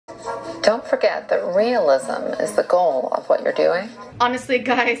Don't forget that realism is the goal of what you're doing. Honestly,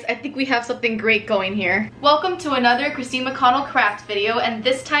 guys, I think we have something great going here. Welcome to another Christine McConnell craft video, and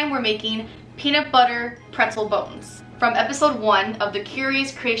this time we're making peanut butter pretzel bones from episode 1 of the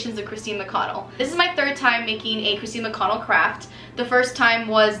Curious Creations of Christine McConnell. This is my third time making a Christine McConnell craft. The first time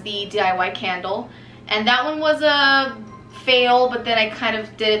was the DIY candle, and that one was a fail, but then I kind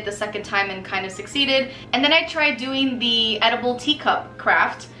of did it the second time and kind of succeeded. And then I tried doing the edible teacup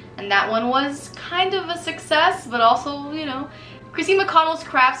craft, and that one was kind of a success, but also, you know, Christine McConnell's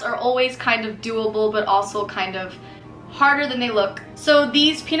crafts are always kind of doable, but also kind of harder than they look. So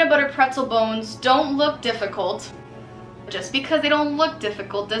these peanut butter pretzel bones don't look difficult. Just because they don't look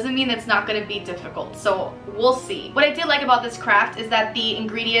difficult doesn't mean it's not going to be difficult, so we'll see. What I did like about this craft is that the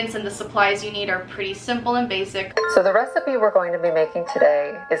ingredients and the supplies you need are pretty simple and basic. So the recipe we're going to be making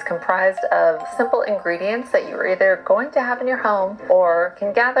today is comprised of simple ingredients that you're either going to have in your home or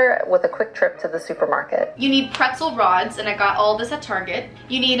can gather with a quick trip to the supermarket. You need pretzel rods, and I got all this at Target.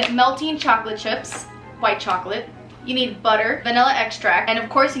 You need melting chocolate chips, white chocolate. You need butter, vanilla extract, and of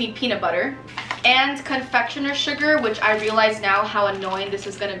course you need peanut butter. And confectioner sugar, which I realize now how annoying this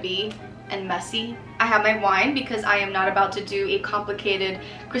is going to be and messy. I have my wine because I am not about to do a complicated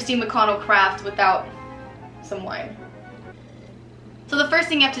Christine McConnell craft without some wine. So the first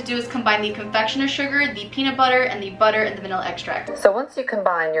thing you have to do is combine the confectioner sugar, the peanut butter, and the butter and the vanilla extract. So once you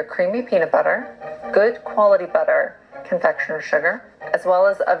combine your creamy peanut butter, good quality butter, confectioner sugar, as well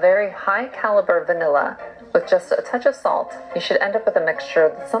as a very high caliber vanilla with just a touch of salt, you should end up with a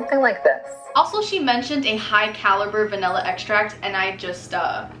mixture that's something like this. Also, she mentioned a high caliber vanilla extract, and I just,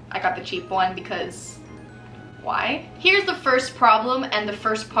 I got the cheap one because why? Here's the first problem and the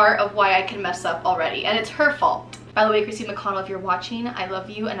first part of why I can mess up already, and it's her fault. By the way, Christine McConnell, if you're watching, I love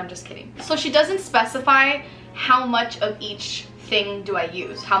you, and I'm just kidding. So she doesn't specify how much of each thing do I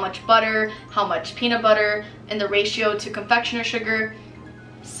use. How much butter, how much peanut butter, and the ratio to confectioner sugar.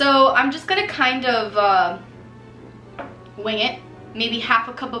 So I'm just gonna kind of wing it. Maybe half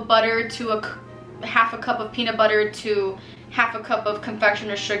a cup of butter to half a cup of peanut butter to half a cup of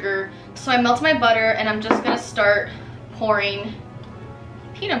confectioner sugar. So I melt my butter, and I'm just gonna start pouring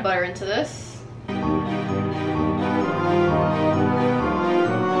peanut butter into this.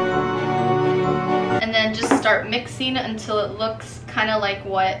 And then just start mixing until it looks kind of like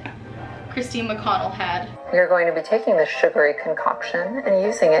what Christine McConnell had. You're going to be taking this sugary concoction and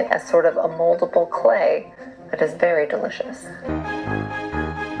using it as sort of a moldable clay that is very delicious.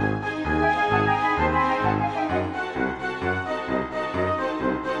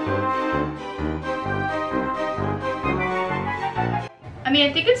 I mean,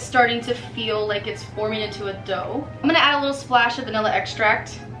 I think it's starting to feel like it's forming into a dough. I'm gonna add a little splash of vanilla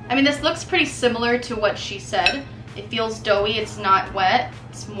extract. I mean, this looks pretty similar to what she said. It feels doughy, it's not wet.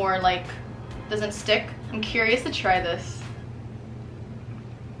 It's more like, doesn't stick. I'm curious to try this.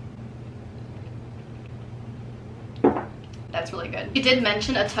 That's really good. You did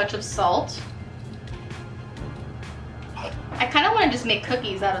mention a touch of salt. I kind of want to just make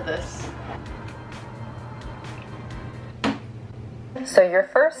cookies out of this. So your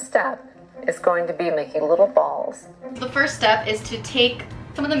first step is going to be making little balls. The first step is to take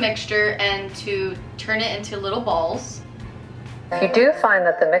some of the mixture and to turn it into little balls. If you do find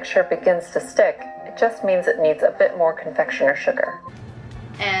that the mixture begins to stick, it just means it needs a bit more confectioner sugar.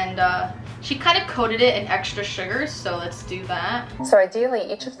 And she kind of coated it in extra sugar, so let's do that. So ideally,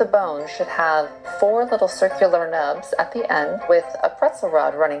 each of the bones should have 4 little circular nubs at the end with a pretzel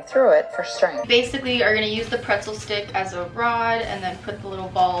rod running through it for strength. Basically, are going to use the pretzel stick as a rod and then put the little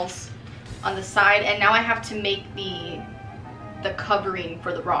balls on the side. And now I have to make the covering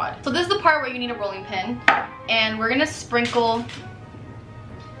for the rod. So this is the part where you need a rolling pin, and we're going to sprinkle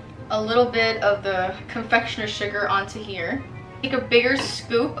a little bit of the confectioner sugar onto here. Take a bigger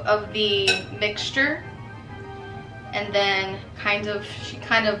scoop of the mixture, and then she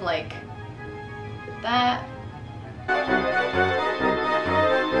kind of like that.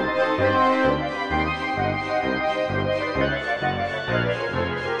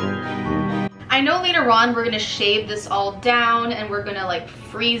 I know later on we're gonna shave this all down and we're gonna like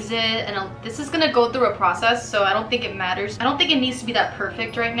freeze it, and this is gonna go through a process, so I don't think it matters. I don't think it needs to be that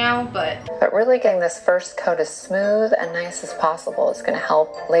perfect right now, but really getting this first coat as smooth and nice as possible is gonna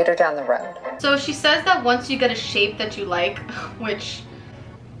help later down the road. So she says that once you get a shape that you like, which,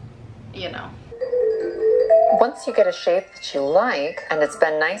 you know. Once you get a shape that you like, and it's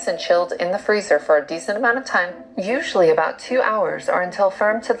been nice and chilled in the freezer for a decent amount of time, usually about 2 hours or until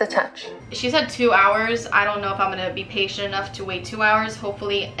firm to the touch. She said 2 hours. I don't know if I'm gonna be patient enough to wait 2 hours.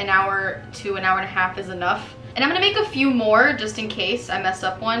 Hopefully an hour to an hour and a half is enough. And I'm gonna make a few more just in case I mess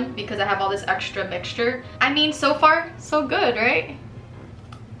up one because I have all this extra mixture. I mean, so far, so good, right?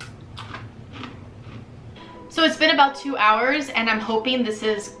 So it's been about 2 hours and I'm hoping this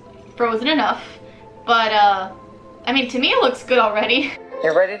is frozen enough. But, I mean, to me it looks good already.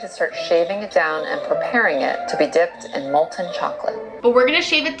 You're ready to start shaving it down and preparing it to be dipped in molten chocolate. But we're gonna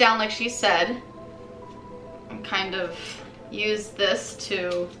shave it down like she said. And kind of use this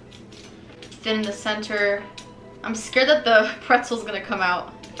to thin the center. I'm scared that the pretzel's gonna come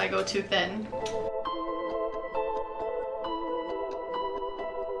out if I go too thin.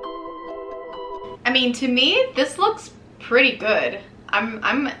 I mean, to me, this looks pretty good.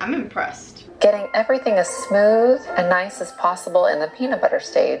 I'm impressed. Getting everything as smooth and nice as possible in the peanut butter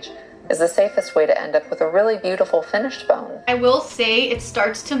stage is the safest way to end up with a really beautiful finished bone. I will say it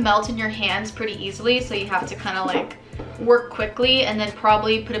starts to melt in your hands pretty easily, so you have to kind of like work quickly and then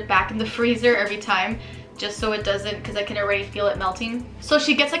probably put it back in the freezer every time just so it doesn't, because I can already feel it melting. So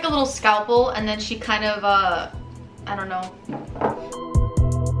she gets like a little scalpel and then she kind of, I don't know.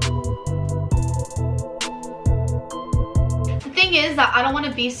 Is that I don't want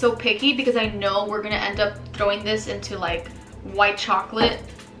to be so picky because I know we're gonna end up throwing this into like white chocolate,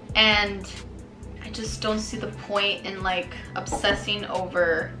 and I just don't see the point in like obsessing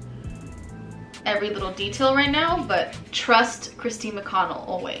over every little detail right now, but trust Christine McConnell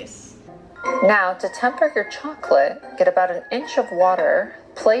always. Now to temper your chocolate, get about 1 inch of water,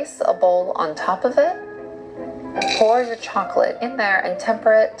 place a bowl on top of it, pour your chocolate in there and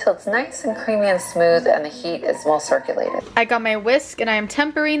temper it till it's nice and creamy and smooth and the heat is well circulated. I got my whisk and I am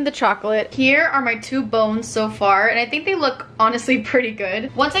tempering the chocolate. Here are my 2 bones so far, and I think they look honestly pretty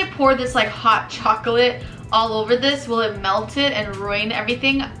good. Once I pour this like hot chocolate all over this, will it melt it and ruin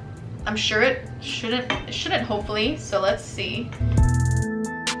everything? I'm sure it shouldn't hopefully, so let's see.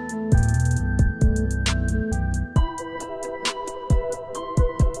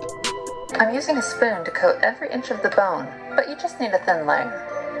 I'm using a spoon to coat every inch of the bone, but you just need a thin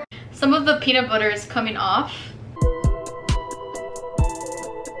layer. Some of the peanut butter is coming off.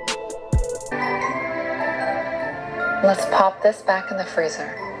 Let's pop this back in the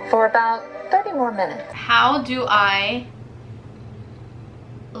freezer for about 30 more minutes. How do I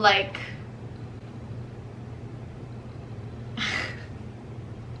like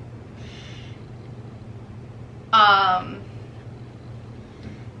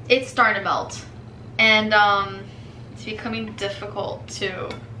it's starting to melt and it's becoming difficult to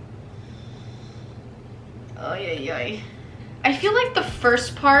I feel like the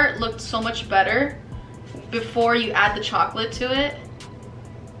first part looked so much better before you add the chocolate to it,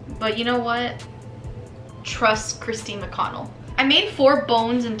 but you know what, trust Christine McConnell. I made 4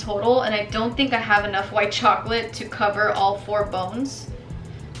 bones in total and I don't think I have enough white chocolate to cover all 4 bones,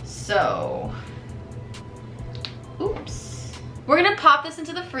 so oops. We're gonna pop this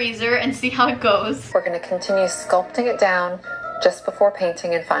into the freezer and see how it goes. We're gonna continue sculpting it down just before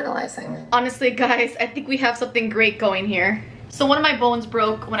painting and finalizing. Honestly, guys, I think we have something great going here. So one of my bones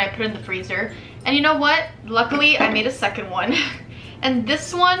broke when I put it in the freezer. And you know what? Luckily, I made a second one. And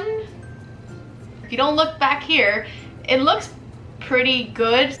this one, if you don't look back here, it looks pretty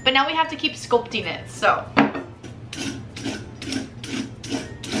good. But now we have to keep sculpting it, so.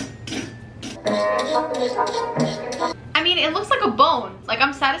 I mean, it looks like a bone. Like,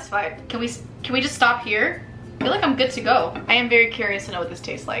 I'm satisfied. Can we just stop here? I feel like I'm good to go. I am very curious to know what this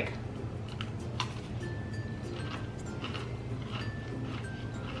tastes like.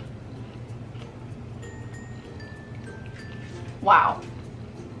 Wow.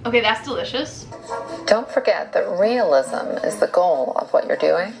 Okay, that's delicious. Don't forget that realism is the goal of what you're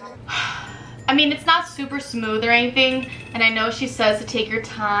doing. I mean, it's not super smooth or anything, and I know she says to take your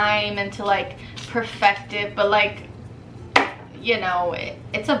time and to like perfect it, but like, you know,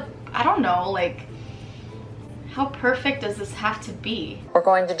 it's a, I don't know, like, how perfect does this have to be? We're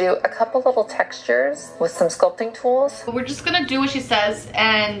going to do a couple little textures with some sculpting tools. We're just gonna do what she says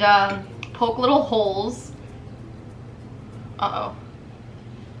and poke little holes. Uh-oh.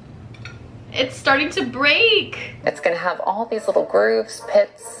 It's starting to break. It's gonna have all these little grooves,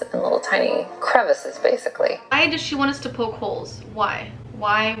 pits, and little tiny crevices, basically. Why does she want us to poke holes? Why?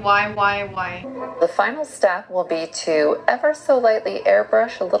 Why? The final step will be to ever so lightly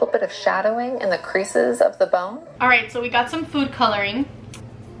airbrush a little bit of shadowing in the creases of the bone. All right, so we got some food coloring.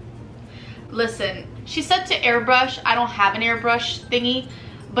 Listen, she said to airbrush. I don't have an airbrush thingy,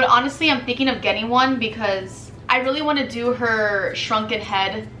 but honestly, I'm thinking of getting one because I really want to do her shrunken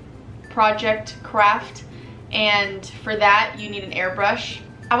head project craft, and for that, you need an airbrush.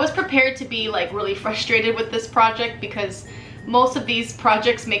 I was prepared to be like really frustrated with this project because most of these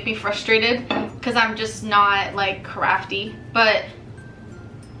projects make me frustrated because I'm just not like crafty, but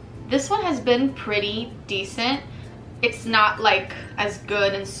this one has been pretty decent. It's not like as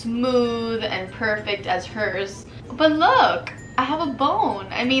good and smooth and perfect as hers, but look, I have a bone.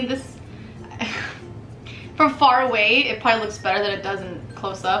 I mean, this from far away it probably looks better than it does in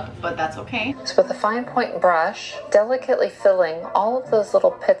close up, but that's okay. So with a fine point brush, delicately filling all of those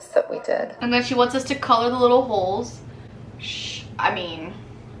little pits that we did. And then she wants us to color the little holes. I mean,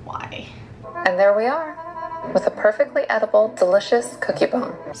 why? And there we are, with a perfectly edible, delicious cookie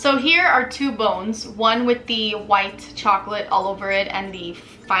bone. So here are two bones, one with the white chocolate all over it and the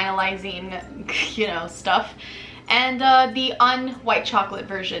finalizing, you know, stuff, and the un-white chocolate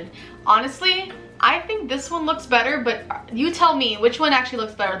version. Honestly, I think this one looks better, but you tell me which one actually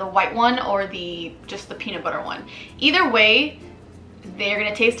looks better, the white one or just the peanut butter one. Either way, they're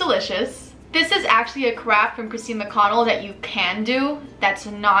gonna taste delicious. This is actually a craft from Christine McConnell that you can do. That's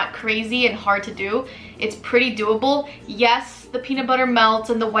not crazy and hard to do. It's pretty doable. Yes, the peanut butter melts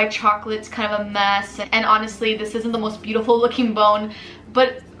and the white chocolate's kind of a mess. And honestly, this isn't the most beautiful looking bone,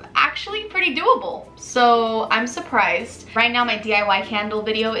 but actually pretty doable. So I'm surprised. Right now my DIY candle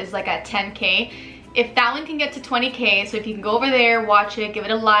video is like at 10K. If that one can get to 20K, so if you can go over there, watch it, give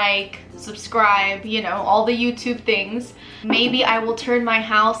it a like, subscribe, you know, all the YouTube things, maybe I will turn my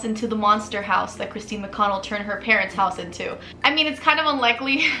house into the monster house that Christine McConnell turned her parents' house into. I mean, it's kind of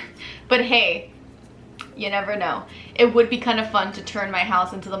unlikely, but hey, you never know. It would be kind of fun to turn my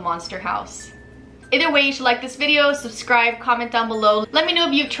house into the monster house. Either way, you should like this video, subscribe, comment down below. Let me know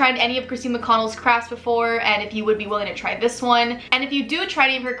if you've tried any of Christine McConnell's crafts before and if you would be willing to try this one. And if you do try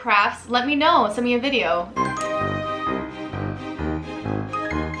any of her crafts, let me know. Send me a video.